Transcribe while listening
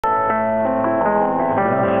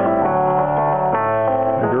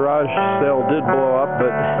garage sale did blow up,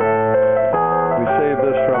 but we saved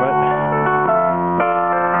this from it.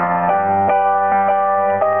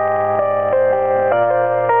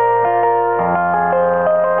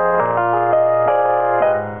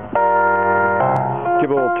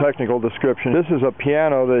 Give a little technical description. This is a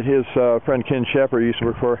piano that his friend Ken Shepard used to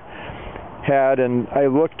work for had, and I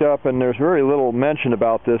looked up and there's very little mention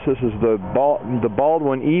about this. This is the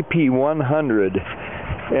Baldwin EP100,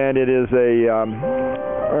 and it is a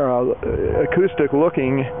acoustic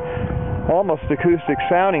looking, almost acoustic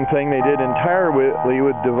sounding thing they did entirely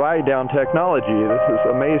with divide down technology. This is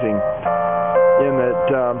amazing in that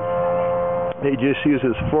they just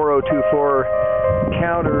uses 4024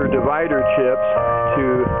 counter divider chips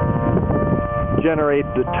to generate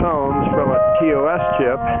the tones from a TOS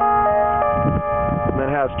chip, and then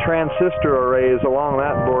has transistor arrays along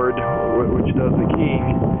that board which does the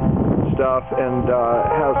keying stuff, and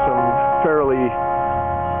has some fairly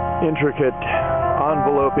intricate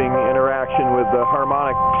enveloping interaction with the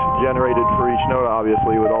harmonics generated for each note,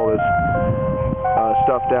 obviously, with all this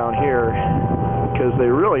stuff down here, because they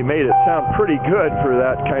really made it sound pretty good for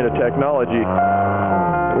that kind of technology.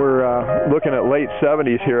 We're looking at late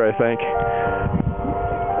 70s here, I think.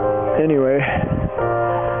 Anyway,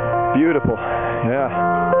 beautiful. Yeah.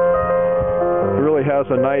 It really has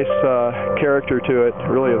a nice character to it.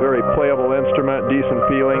 Really a very playable instrument, decent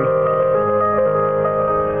feeling.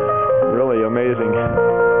 Really amazing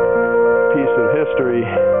piece of history,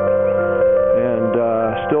 and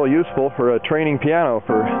still useful for a training piano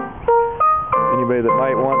for anybody that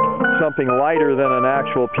might want something lighter than an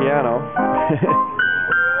actual piano.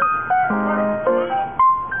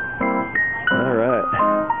 All right,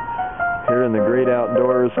 here in the great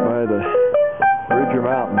outdoors by the Bridger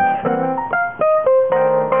Mountains.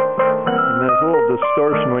 And there's a little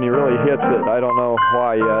distortion when he really hits it. I don't know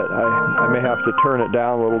why yet. I may have to turn it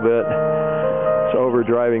down a little bit. It's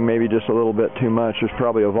overdriving maybe just a little bit too much. There's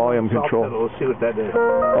probably a volume control. Pedal, let's see what that is.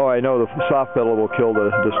 Oh, I know the soft pedal will kill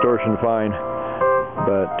the distortion fine.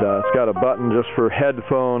 But it's got a button just for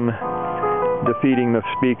headphone, defeating the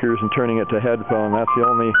speakers and turning it to headphone. That's the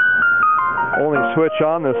only switch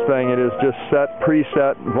on this thing. It is just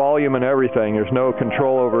preset volume and everything. There's no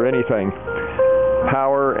control over anything.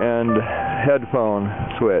 Power and headphone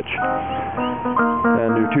switch.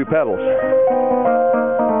 And there are two pedals.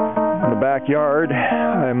 In the backyard,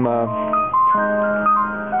 I'm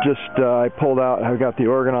I pulled out, I've got the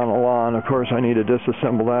organ on the lawn. Of course, I need to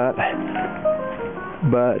disassemble that.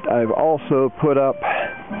 But I've also put up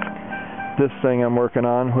this thing I'm working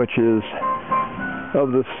on, which is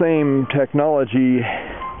of the same technology,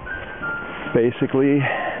 basically.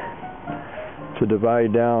 It's a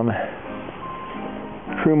divide down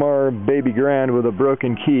Crumar Baby Grand with a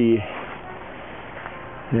broken key,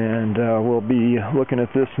 and we'll be looking at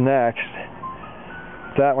this next.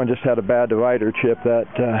 That one just had a bad divider chip. That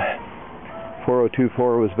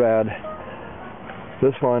 4024 was bad.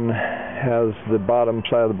 This one has the bottom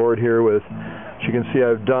side of the board here with, as you can see,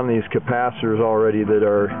 I've done these capacitors already that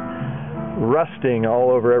are rusting all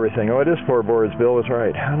over everything. Oh, it is 4 boards. Bill was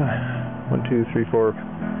right. 1, 2, 3, 4,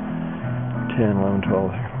 10, 11,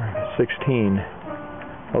 12, 16.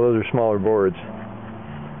 Oh, those are smaller boards.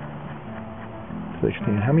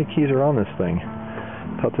 16. How many keys are on this thing?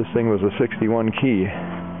 I thought this thing was a 61 key.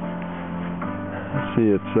 Let's see,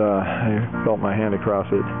 it's, I felt my hand across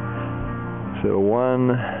it. So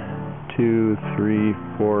 1, 2, 3,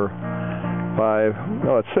 4, 5.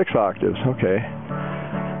 Oh, it's 6 octaves. Okay.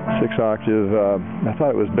 6 octave. I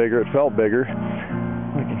thought it was bigger. It felt bigger.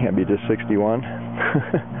 Like it can't be just 61.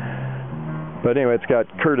 But anyway, it's got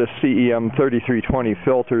Curtis CEM 3320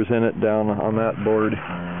 filters in it down on that board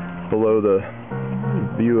below the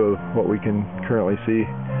view of what we can currently see.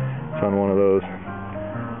 It's on one of those.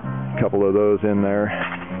 A couple of those in there.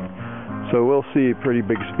 So we'll see. Pretty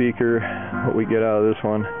big speaker. What we get out of this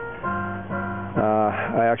one.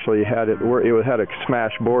 I actually had it had a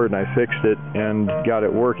smashed board, and I fixed it and got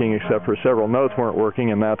it working, except for several notes weren't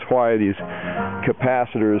working, and that's why these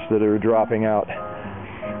capacitors that are dropping out.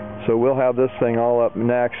 So we'll have this thing all up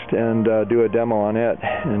next and do a demo on it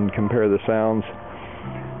and compare the sounds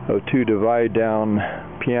of 2 divide down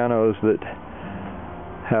pianos that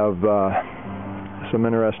have some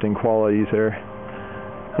interesting qualities there.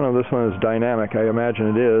 I don't know if this one is dynamic. I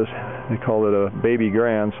imagine it is. They call it a Baby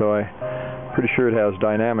Grand, so I'm pretty sure it has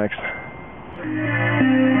dynamics.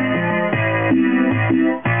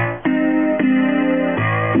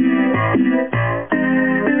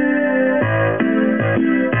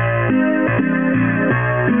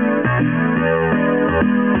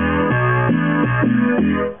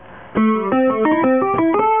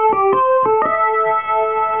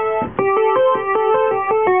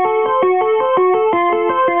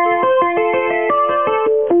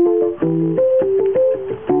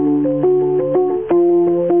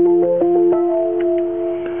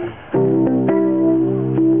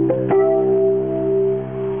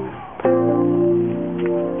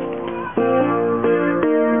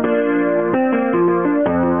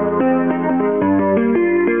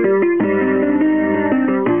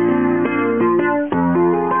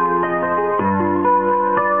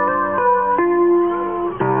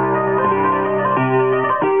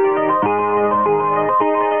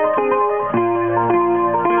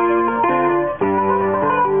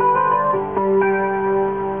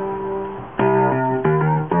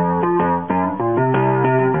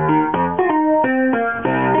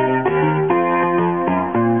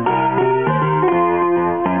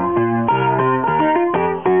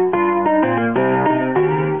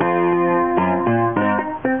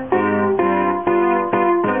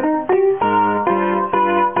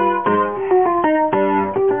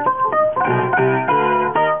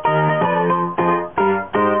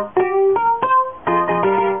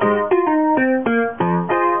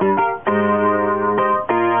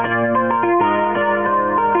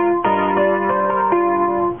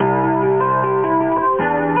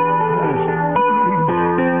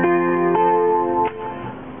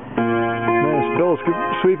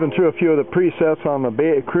 sweeping through a few of the presets on the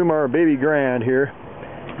Crumar Baby Grand here,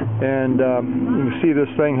 and you can see this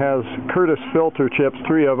thing has Curtis filter chips,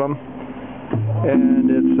 3 of them, and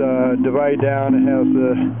it's divide down. It has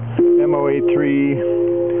the MOA3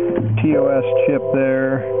 TOS chip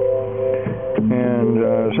there, and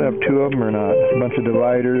does it have 2 of them or not? A bunch of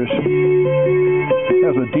dividers. It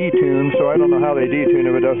has a detune, so I don't know how they detune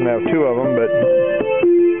if it doesn't have 2 of them, but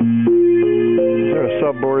is there a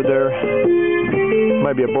subboard there?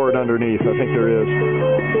 Might be a board underneath. I think there is.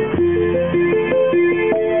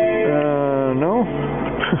 No.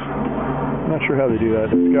 I'm not sure how they do that.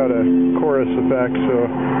 It's got a chorus effect, so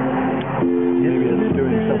maybe it's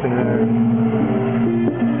doing something there.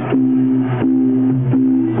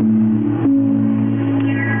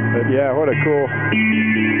 But yeah, what a cool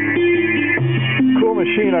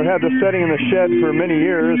machine. I've had this setting in the shed for many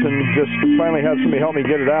years, and just finally had somebody help me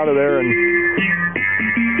get it out of there, and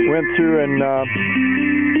went through and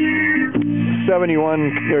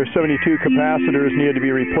 71 or 72 capacitors needed to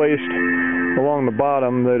be replaced along the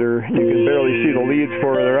bottom that are, you can barely see the leads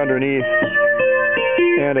for, they're underneath,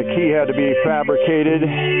 and a key had to be fabricated,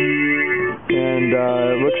 and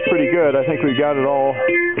it looks pretty good. I think we've got it all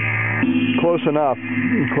close enough.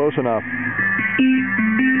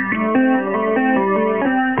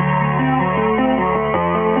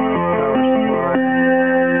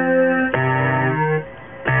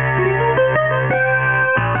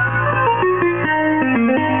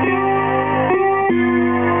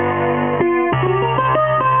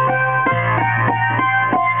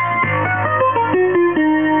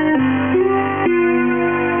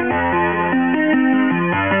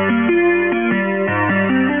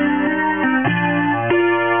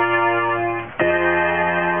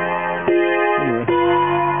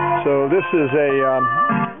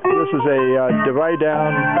 This is a divide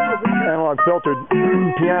down analog filtered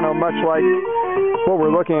piano, much like what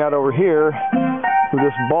we're looking at over here with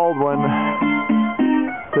this Baldwin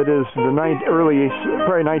that is the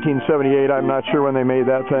probably 1978. I'm not sure when they made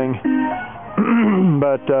that thing,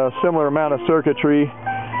 but similar amount of circuitry,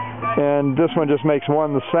 and this one just makes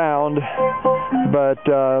the sound, but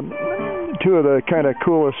 2 of the kind of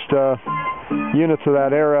coolest units of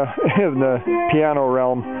that era in the piano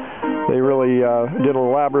realm. They really did an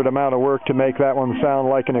elaborate amount of work to make that one sound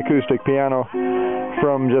like an acoustic piano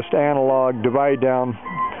from just analog divide down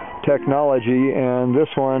technology, and this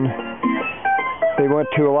one they went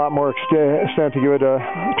to a lot more extent to give it a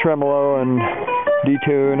tremolo and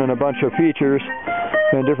detune and a bunch of features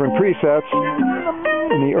and different presets.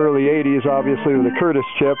 In the early 80s, obviously, with the Curtis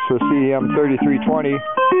chips, the CEM3320.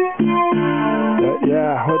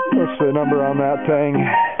 Yeah, what's the number on that thing?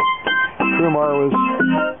 Crumar was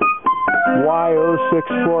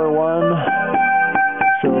Y0641,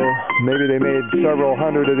 so maybe they made several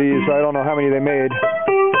hundred of these. I don't know how many they made.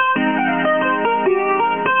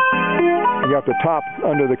 You got the top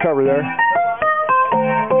under the cover there.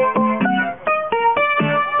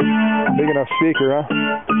 Big enough speaker, huh?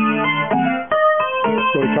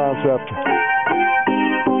 What a concept.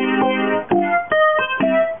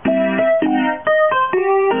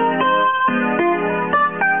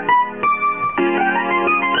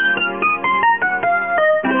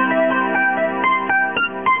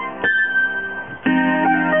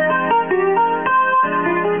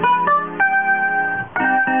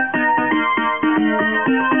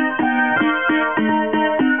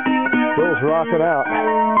 Rocking out.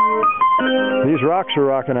 These rocks are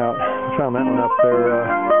rocking out. I found that one up there.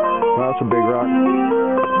 Well, that's a big rock.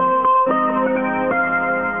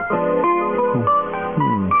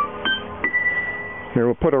 Here,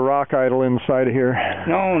 we'll put a rock idol inside of here.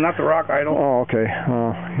 No, not the rock idol. Oh, okay.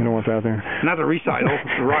 You don't want that there. Not the recital,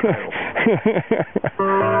 the rock idol.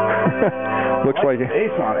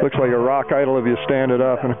 looks like a rock idol if you stand it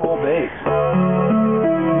up. And full bass.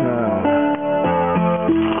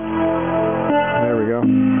 There we go.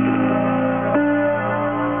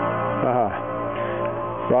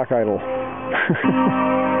 Rock idol.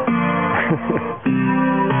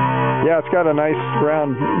 Yeah, it's got a nice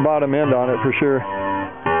round bottom end on it for sure.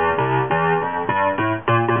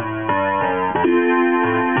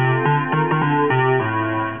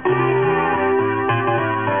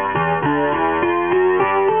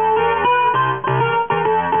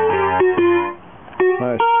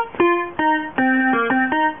 Nice.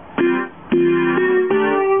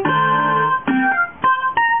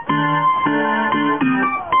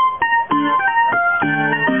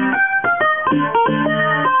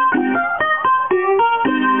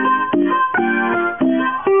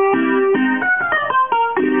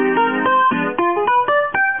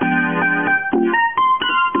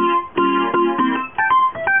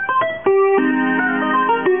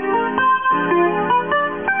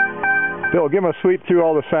 Bill, give them a sweep through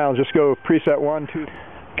all the sounds. Just go preset 1, 2.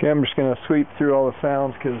 Okay, I'm just going to sweep through all the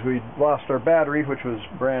sounds because we lost our battery, which was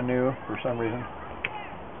brand new for some reason.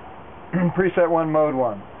 Preset 1, mode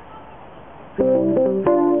 1.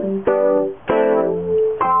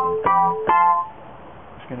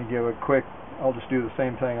 Just going to give a quick, I'll just do the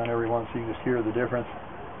same thing on every one so you can just hear the difference.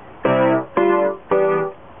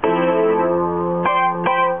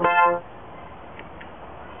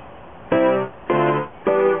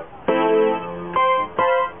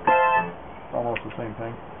 Almost the same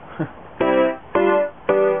thing.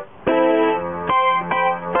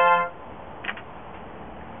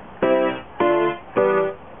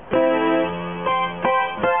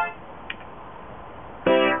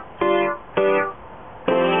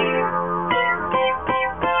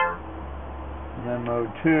 And then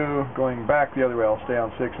mode 2, going back the other way, I'll stay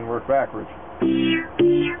on 6 and work backwards.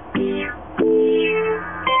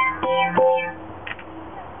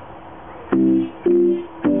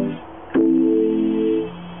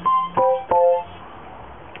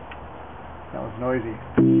 That was noisy.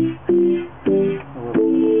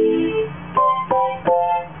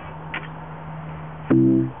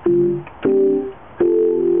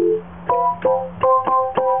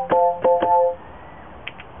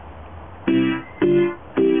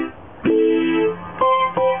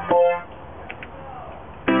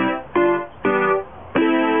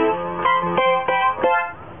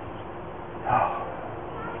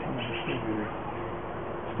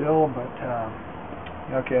 Still, but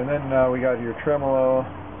okay, and then we got your tremolo.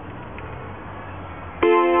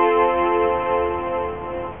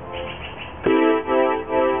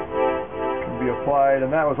 Can be applied,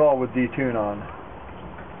 and that was all with detune on.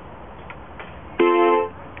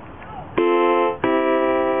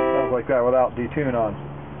 Sounds like that without detune on.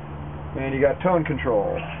 And you got tone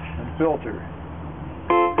control and filter.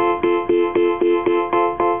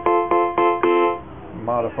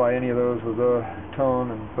 Modify any of those with the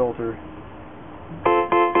tone and filter.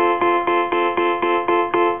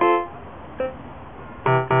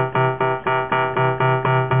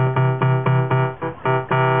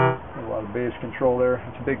 A lot of bass control there.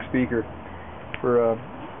 It's a big speaker for a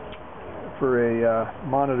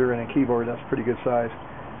monitor and a keyboard. That's a pretty good size.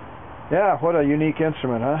 Yeah, what a unique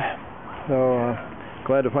instrument, huh? So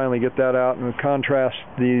glad to finally get that out and contrast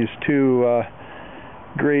these two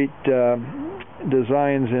great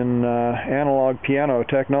designs in analog piano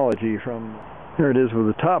technology. From there it is with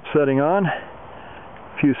the top setting on.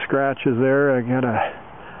 A few scratches there. I gotta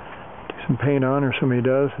do some paint on, or somebody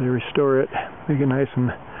does. They restore it, make it nice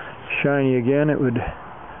and shiny again. It would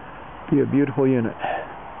be a beautiful unit.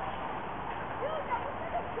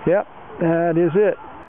 Yep, that is it.